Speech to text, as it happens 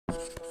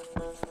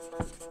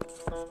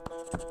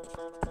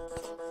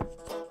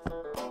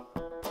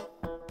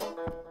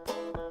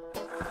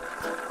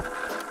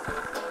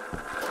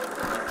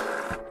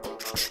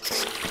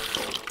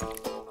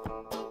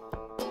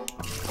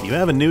You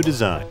have a new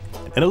design,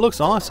 and it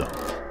looks awesome.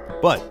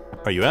 But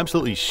are you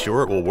absolutely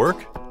sure it will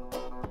work?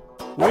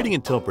 Waiting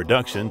until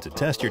production to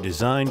test your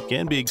design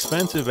can be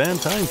expensive and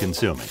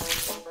time-consuming.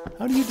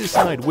 How do you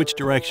decide which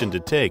direction to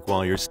take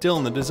while you're still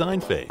in the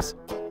design phase?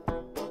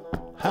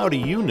 How do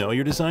you know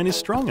your design is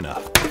strong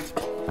enough?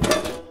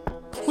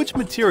 Which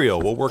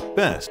material will work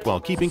best while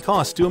keeping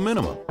costs to a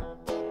minimum?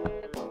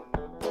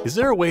 Is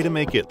there a way to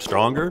make it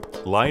stronger,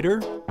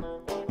 lighter,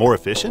 more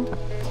efficient?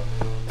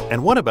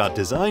 And what about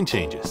design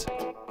changes?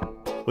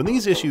 When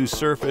these issues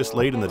surface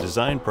late in the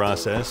design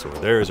process, or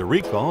there is a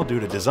recall due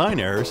to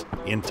design errors,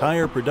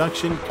 entire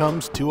production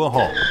comes to a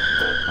halt.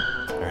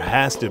 There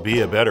has to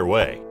be a better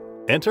way.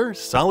 Enter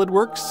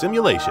SOLIDWORKS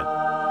Simulation.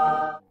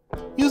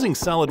 Using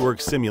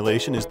SOLIDWORKS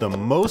Simulation is the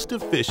most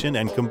efficient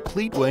and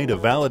complete way to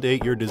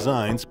validate your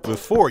designs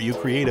before you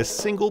create a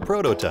single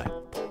prototype.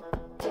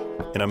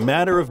 In a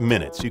matter of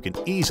minutes, you can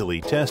easily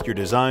test your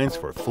designs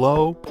for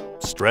flow,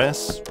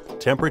 stress,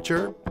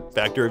 temperature,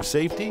 factor of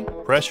safety,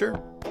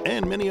 pressure,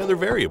 and many other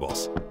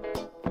variables.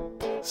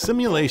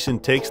 Simulation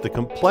takes the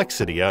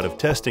complexity out of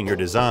testing your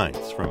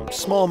designs, from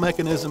small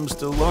mechanisms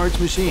to large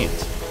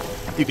machines.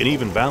 You can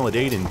even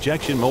validate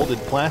injection molded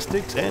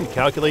plastics and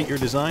calculate your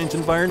design's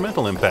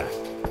environmental impact.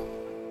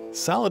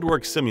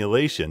 SOLIDWORKS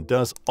Simulation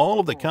does all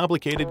of the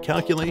complicated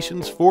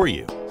calculations for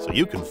you, so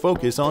you can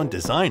focus on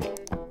designing.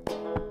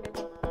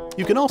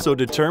 You can also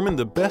determine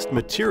the best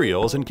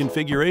materials and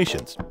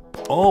configurations,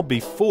 all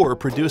before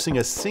producing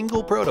a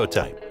single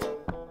prototype.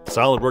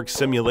 SOLIDWORKS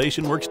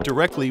Simulation works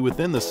directly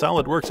within the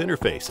SOLIDWORKS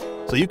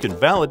interface, so you can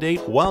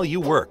validate while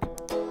you work.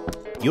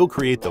 You'll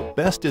create the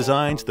best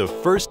designs the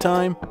first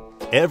time,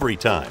 every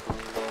time.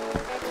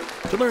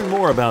 To learn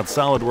more about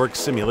SOLIDWORKS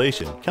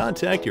Simulation,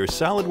 contact your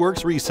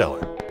SOLIDWORKS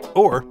reseller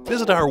or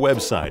visit our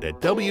website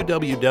at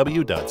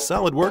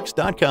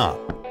www.solidworks.com.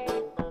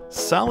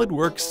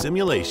 SOLIDWORKS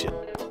Simulation,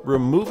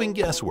 removing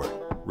guesswork,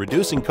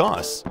 reducing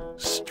costs,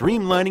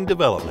 streamlining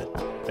development,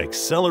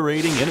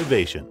 accelerating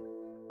innovation.